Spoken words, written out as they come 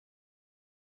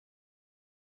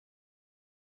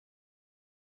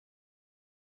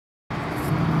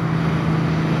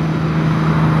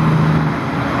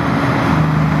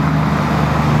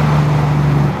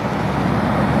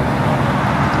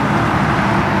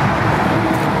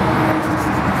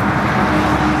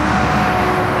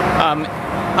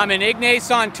I'm in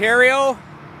Ignace, Ontario,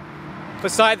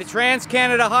 beside the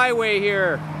Trans-Canada Highway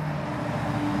here.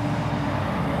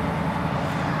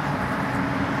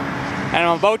 And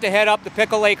I'm about to head up the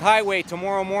Pickle Lake Highway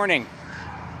tomorrow morning.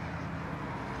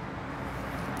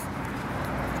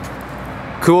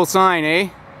 Cool sign, eh?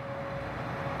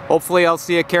 Hopefully I'll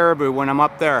see a caribou when I'm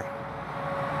up there.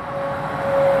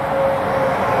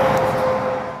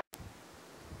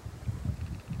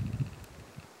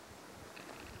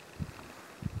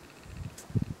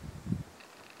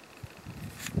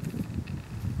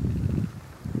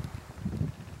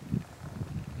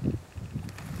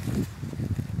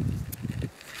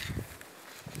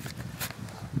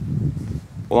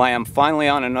 Well, I am finally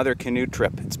on another canoe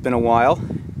trip. It's been a while.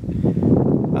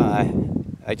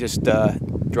 I just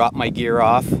dropped my gear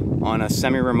off on a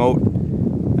semi-remote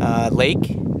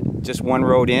lake, just one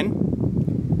road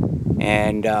in,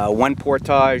 and one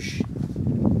portage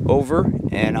over,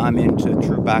 and I'm into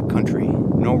true backcountry.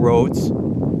 No roads,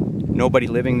 nobody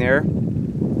living there,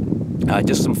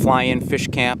 just some fly-in fish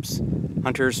camps,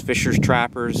 hunters, fishers,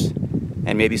 trappers,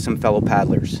 and maybe some fellow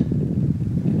paddlers.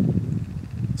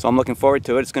 So I'm looking forward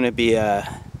to it. It's going to be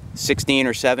a 16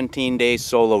 or 17 day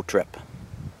solo trip.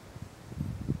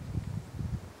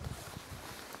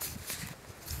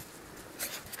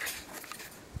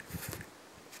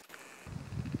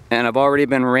 And I've already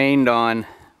been rained on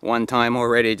one time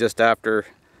already just after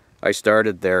I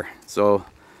started there. So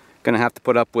going to have to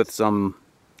put up with some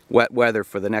wet weather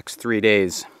for the next 3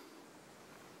 days.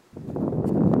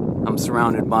 I'm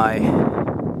surrounded by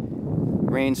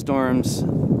rainstorms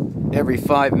every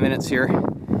 5 minutes here.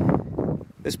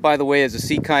 This, by the way, is a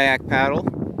sea kayak paddle.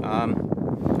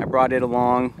 I brought it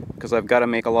along because I've got to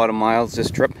make a lot of miles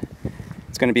this trip.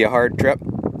 It's going to be a hard trip,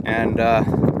 and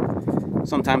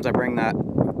sometimes I bring that.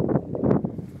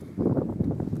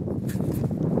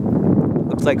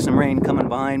 Looks like some rain coming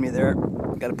behind me there.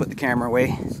 Got to put the camera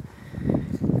away.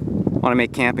 Want to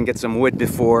make camp and get some wood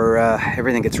before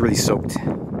everything gets really soaked.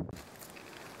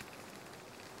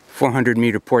 400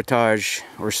 meter portage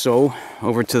or so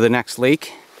over to the next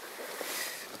lake.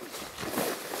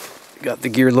 Got the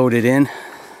gear loaded in.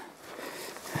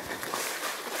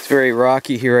 It's very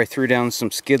rocky here. I threw down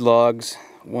some skid logs.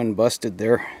 One busted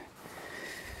there.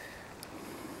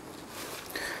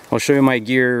 I'll show you my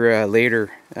gear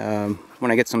later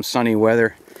when I get some sunny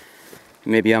weather.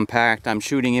 Maybe unpacked. I'm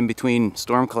shooting in between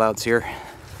storm clouds here.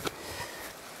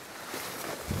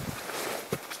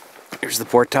 Here's the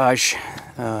portage.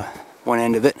 One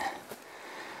end of it.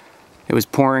 It was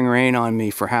pouring rain on me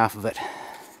for half of it.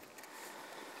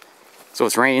 So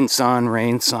it's rain, sun,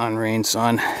 rain, sun, rain,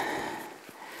 sun.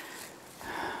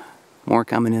 More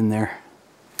coming in there.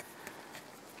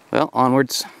 Well,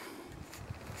 onwards.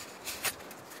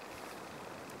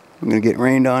 I'm gonna get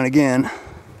rained on again.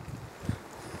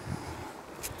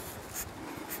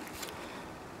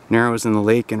 Narrows in the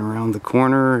lake, and around the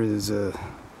corner is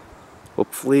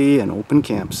hopefully an open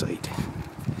campsite.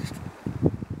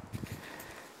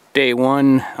 Day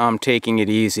one, I'm taking it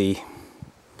easy.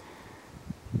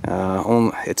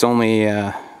 It's only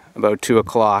about 2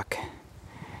 o'clock,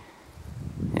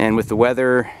 and with the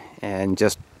weather and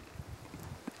just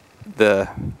the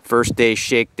first day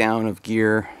shakedown of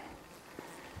gear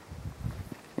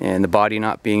and the body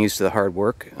not being used to the hard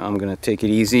work, I'm gonna take it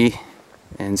easy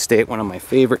and stay at one of my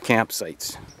favorite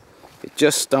campsites. It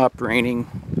just stopped raining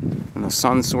and the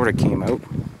sun sort of came out.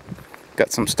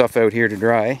 Got some stuff out here to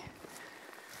dry.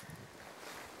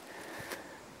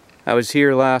 I was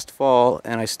here last fall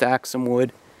and I stacked some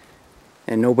wood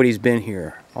and nobody's been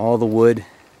here. All the wood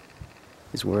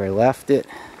is where I left it.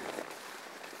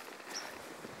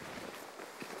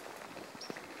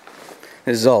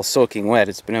 This is all soaking wet.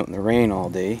 It's been out in the rain all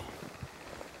day.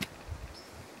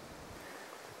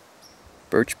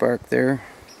 Birch bark there.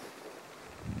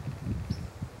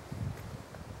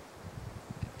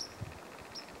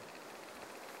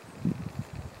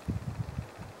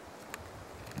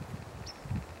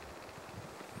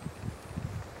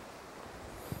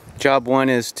 Job one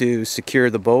is to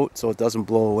secure the boat so it doesn't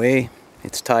blow away.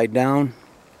 It's tied down.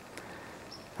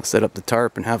 I'll set up the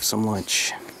tarp and have some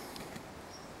lunch.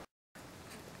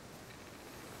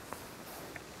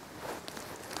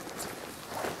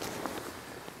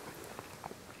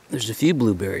 There's a few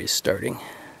blueberries starting.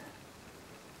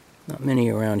 Not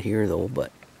many around here though,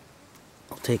 but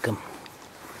I'll take them.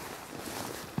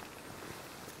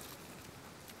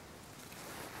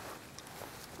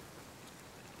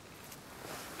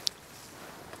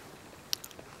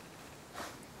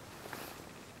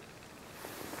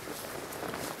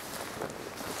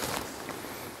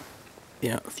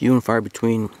 Yeah, few and far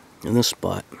between in this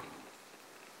spot.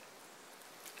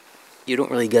 you don't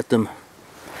really get them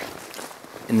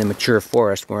in the mature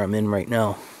forest where I'm in right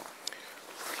now.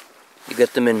 You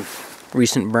get them in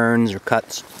recent burns or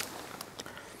cuts,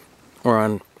 or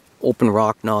on open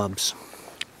rock knobs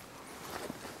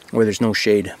where there's no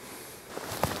shade.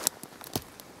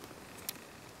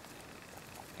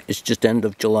 It's just end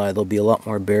of July. There'll be a lot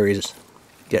more berries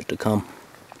yet to come.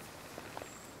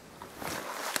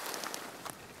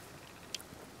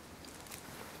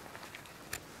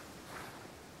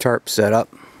 Tarp set up.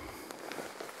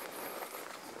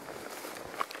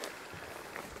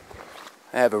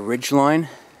 I have a ridge line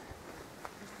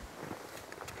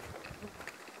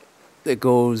that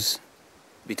goes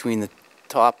between the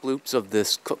top loops of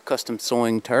this custom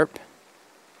sewing tarp,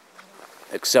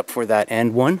 except for that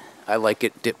end one. I like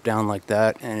it dipped down like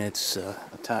that, and it's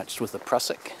attached with a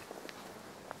prusik.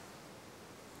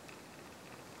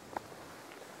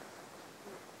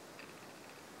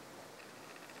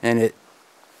 And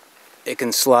it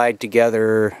can slide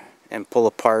together and pull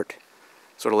apart,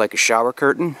 sort of like a shower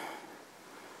curtain.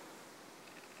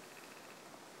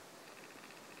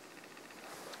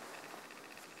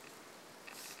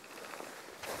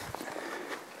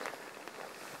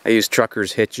 I use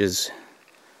trucker's hitches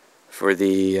for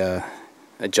the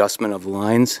adjustment of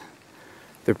lines.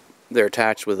 They're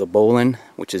attached with a bowline,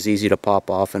 which is easy to pop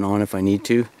off and on if I need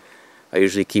to. I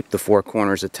usually keep the four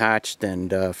corners attached,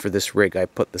 and for this rig I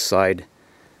put the side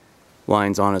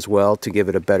lines on as well to give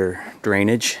it a better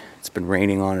drainage. It's been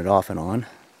raining on it off and on.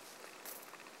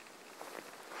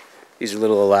 These are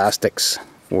little elastics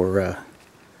for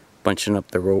bunching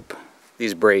up the rope.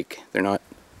 These break, they're not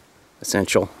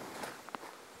essential.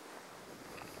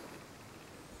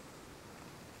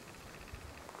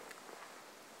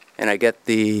 And I get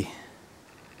the,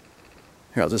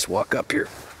 here I'll just walk up here.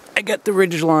 I get the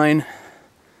ridge line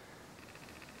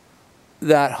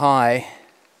that high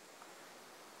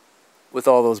with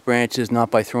all those branches,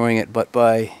 not by throwing it, but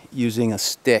by using a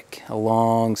stick, a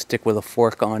long stick with a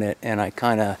fork on it, and I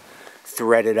kind of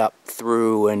thread it up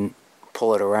through and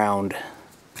pull it around.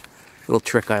 Little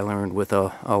trick I learned with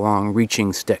a long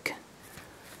reaching stick.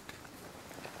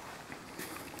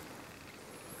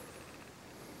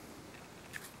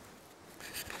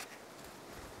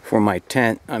 For my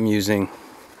tent, I'm using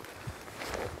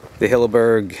the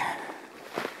Hilleberg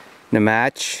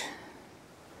Nematch.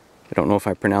 I don't know if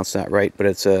I pronounced that right, but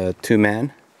it's a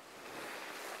 2-man.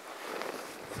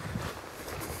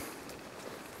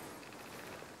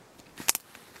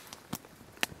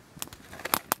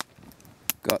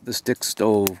 Got the stick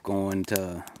stove going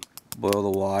to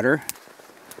boil the water.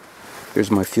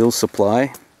 Here's my fuel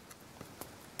supply.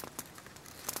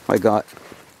 I got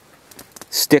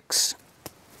sticks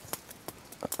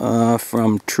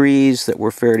from trees that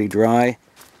were fairly dry,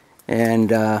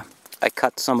 and I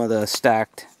cut some of the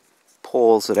stacked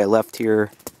poles that I left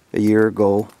here a year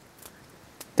ago.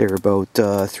 They're about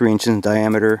 3 inches in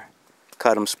diameter.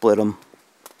 Cut them, split them,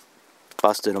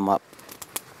 busted them up.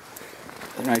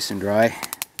 They're nice and dry.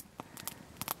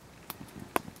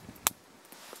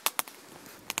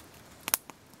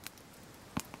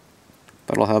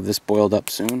 But I'll have this boiled up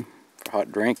soon for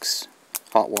hot drinks,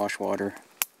 hot wash water.